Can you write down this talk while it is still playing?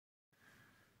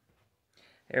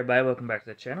Hey everybody, welcome back to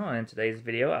the channel, and in today's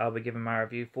video I'll be giving my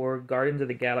review for Guardians of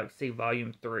the Galaxy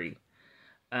Volume 3.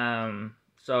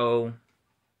 So,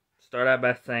 start out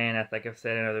by saying, I think I've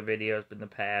said in other videos in the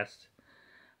past,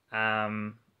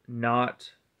 I'm not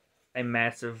a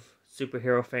massive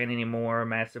superhero fan anymore, a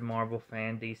massive Marvel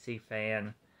fan, DC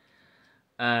fan.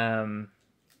 I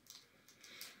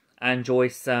enjoy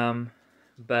some,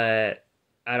 but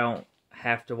I don't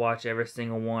have to watch every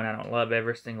single one. I don't love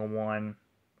every single one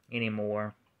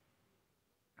anymore.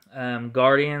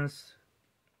 Guardians,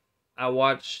 I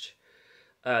watched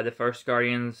the first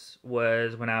Guardians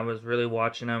was when I was really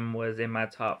watching them, was in my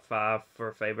top 5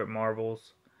 for favorite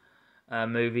Marvels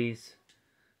movies.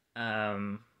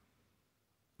 But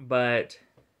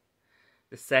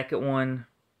the second one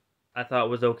I thought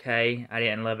was okay. I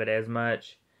didn't love it as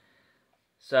much.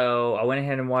 So I went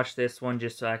ahead and watched this one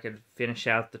just so I could finish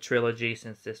out the trilogy,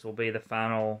 since this will be the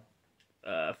final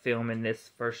film in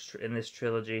this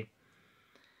trilogy.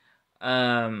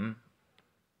 And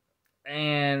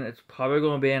it's probably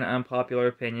going to be an unpopular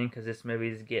opinion because this movie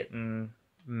is getting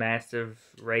massive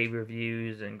rave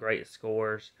reviews and great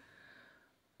scores.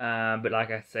 But like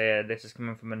I said, this is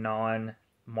coming from a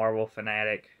non-Marvel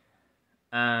fanatic.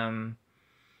 I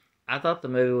thought the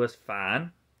movie was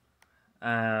fine.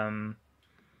 I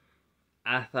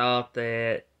thought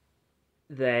that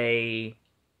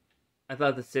I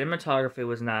thought the cinematography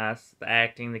was nice, the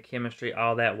acting, the chemistry,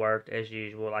 all that worked as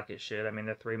usual, like it should. I mean,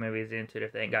 they're 3 movies into it.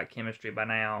 If they ain't got chemistry by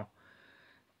now,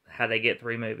 how'd they get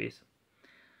 3 movies?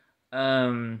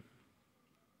 I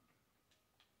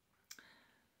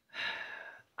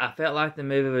felt like the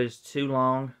movie was too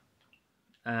long.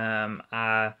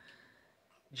 I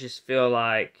just feel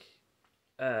like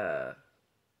I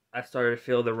started to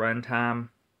feel the runtime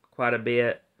quite a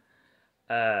bit.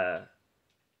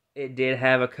 It did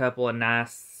have a couple of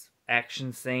nice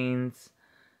action scenes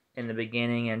in the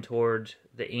beginning and towards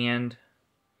the end.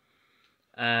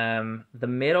 The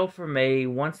middle for me,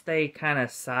 once they kind of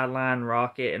sideline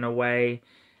Rocket in a way,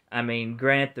 I mean,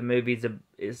 granted the movie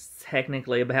is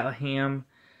technically about him,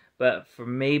 but for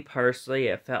me personally,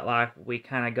 it felt like we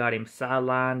kind of got him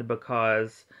sidelined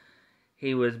because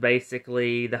he was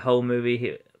basically the whole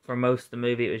movie. For most of the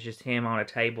movie, it was just him on a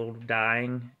table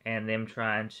dying and them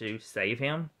trying to save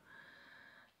him.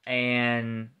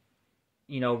 And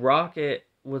Rocket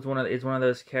is one of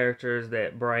those characters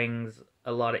that brings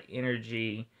a lot of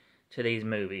energy to these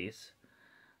movies,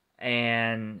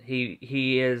 and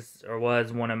he is or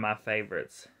was one of my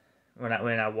favorites when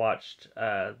I watched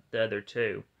the other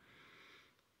 2,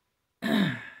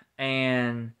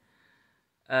 and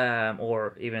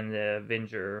or even the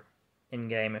Avenger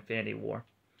Endgame Infinity War.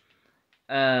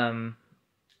 So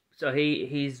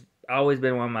he's always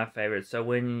been one of my favorites. So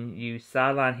when you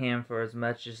sideline him for as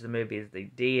much as the movie as they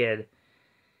did,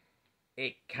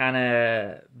 it kind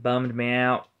of bummed me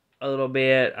out a little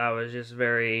bit. I was just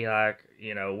very like,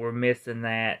 we're missing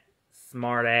that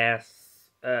smart ass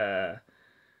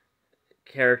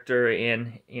character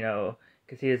in,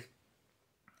 because he's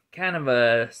kind of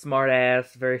a smart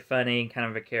ass, very funny kind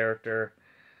of a character.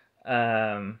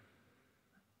 But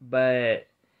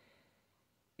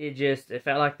it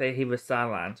felt like he was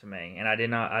sidelined to me, and I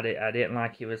didn't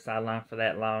like he was sidelined for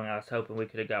that long. I was hoping we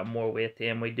could have got more with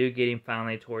him. We do get him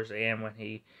finally towards the end when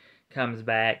he comes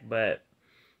back, but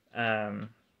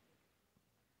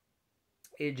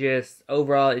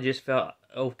overall it just felt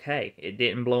okay. It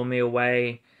didn't blow me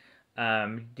away.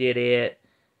 Did it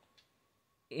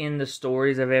in the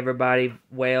stories of everybody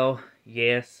well?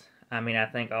 Yes. I mean, I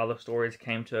think all the stories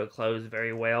came to a close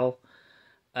very well.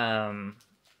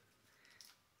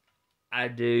 I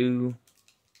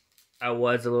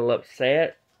was a little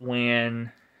upset when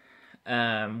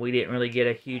we didn't really get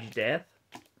a huge death.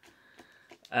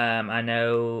 I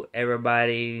know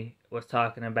everybody was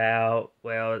talking about,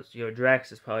 well,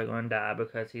 Drax is probably going to die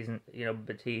because he's,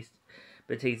 Batiste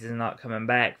is not coming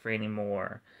back for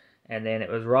anymore. And then it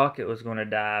was Rocket was going to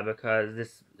die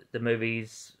because the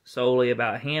movie's solely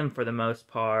about him for the most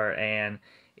part, and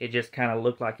it just kind of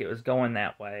looked like it was going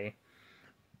that way.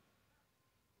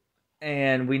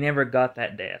 And we never got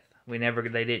that death. They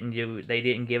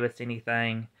didn't give us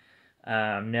anything.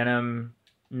 None of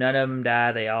them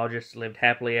died. They all just lived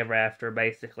happily ever after,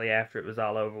 basically, after it was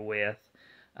all over with.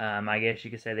 I guess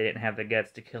you could say they didn't have the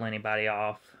guts to kill anybody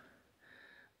off.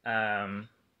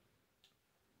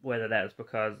 Whether that was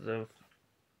because of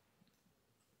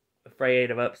afraid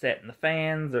of upsetting the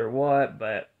fans or what,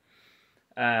 but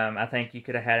I think you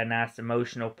could have had a nice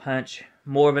emotional punch,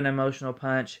 more of an emotional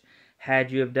punch,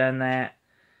 had you have done that.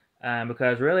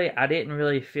 Because really, I didn't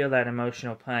really feel that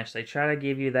emotional punch. They try to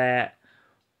give you that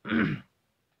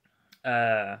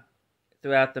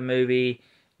throughout the movie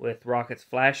with Rocket's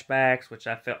flashbacks, which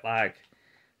I felt like,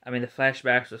 I mean, the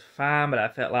flashbacks was fine, but I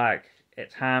felt like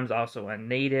at times also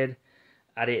unneeded.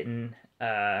 I didn't,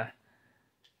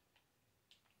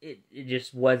 it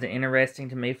just wasn't interesting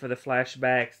to me for the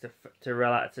flashbacks to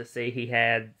realize, to see he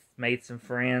had made some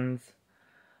friends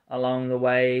along the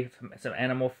way, some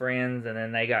animal friends, and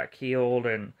then they got killed,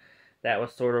 and that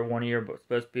was sort of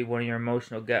supposed to be one of your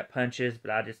emotional gut punches,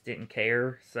 but I just didn't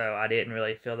care, so I didn't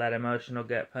really feel that emotional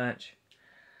gut punch.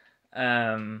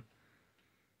 And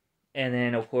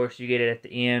then of course you get it at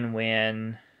the end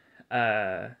when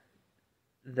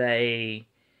they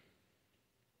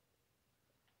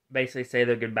basically say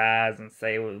their goodbyes and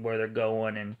say where they're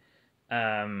going,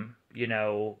 and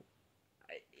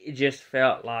it just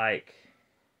felt like,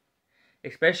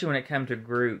 especially when it comes to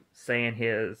Groot saying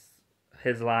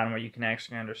his line where you can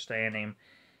actually understand him,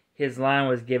 his line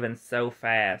was given so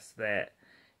fast that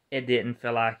it didn't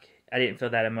feel like, I didn't feel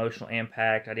that emotional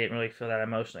impact. I didn't really feel that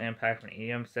emotional impact when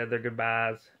any of them said their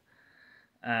goodbyes.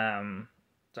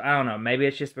 So I don't know. Maybe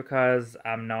it's just because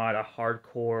I'm not a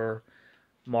hardcore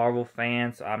Marvel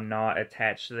fan, so I'm not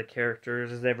attached to the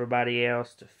characters as everybody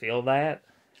else to feel that.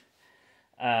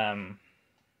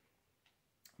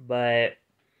 But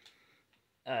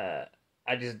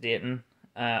I just didn't.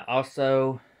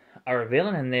 Also, our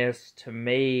villain in this, to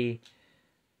me,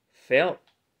 felt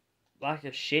like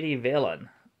a shitty villain.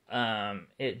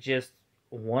 It just,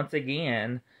 once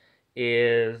again,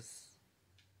 is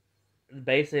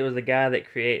basically, it was the guy that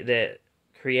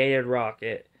created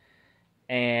Rocket,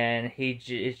 and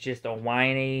it's just a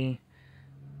whiny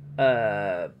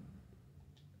man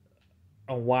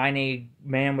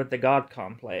with the god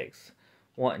complex,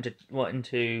 wanting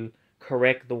to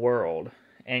correct the world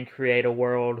and create a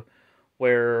world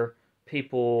where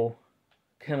people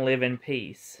can live in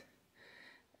peace.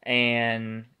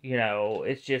 And,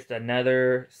 it's just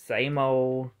another same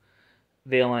old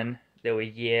villain that we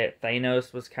get.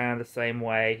 Thanos was kind of the same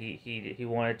way. He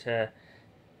wanted to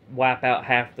wipe out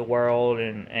half the world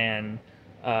and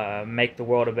make the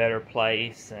world a better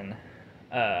place. And,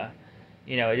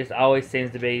 it just always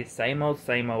seems to be same old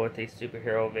with these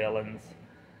superhero villains.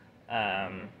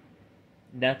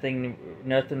 Nothing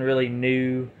really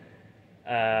new.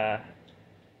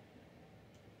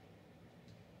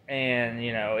 And,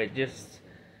 it just,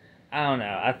 I don't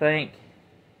know. I think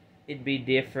it'd be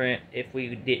different if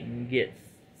we didn't get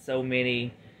so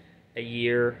many a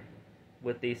year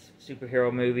with these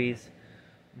superhero movies.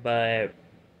 But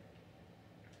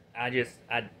I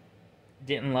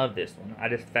didn't love this one. I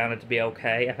just found it to be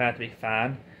okay. I found it to be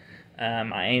fine.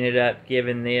 I ended up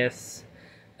giving this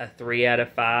a 3 out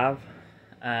of 5.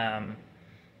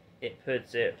 It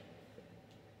puts it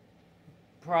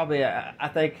probably, I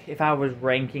think if I was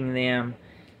ranking them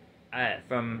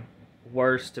from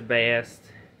worst to best,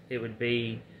 it would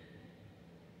be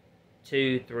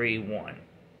 2, 3,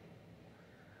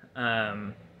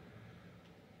 1.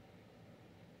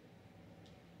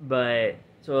 But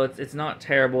so it's not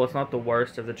terrible. It's not the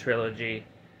worst of the trilogy,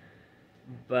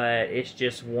 but it's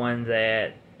just one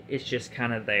that it's just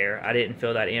kind of there. I didn't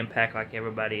feel that impact like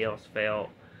everybody else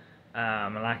felt.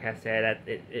 And like I said,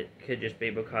 it could just be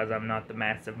because I'm not the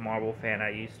massive Marvel fan I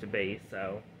used to be.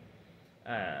 So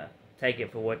take it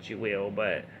for what you will.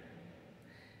 But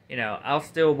I'll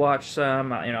still watch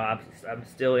some. I'm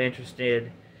still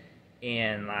interested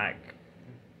in like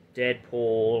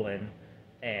Deadpool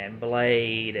and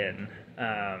Blade, and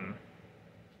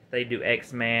they do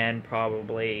X-Men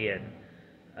probably, and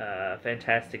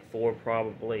Fantastic Four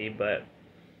probably, but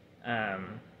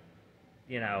I'm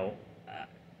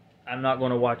not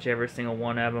going to watch every single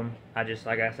one of them.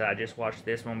 Like I said, I just watched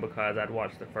this one because I'd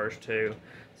watched the first two,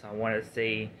 so I wanted to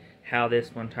see how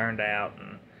this one turned out,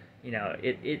 and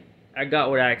I got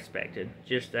what I expected.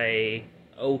 Just a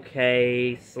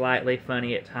okay, slightly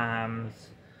funny at times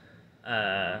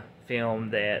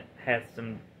film that had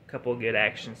some couple good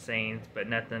action scenes, but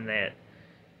nothing that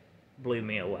blew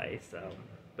me away. So,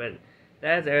 but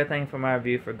that is everything for my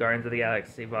review for Guardians of the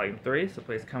Galaxy Volume 3. So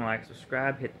please comment, like,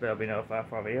 subscribe, hit the bell to be notified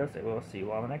for our videos, and we'll see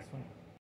you all in the next one.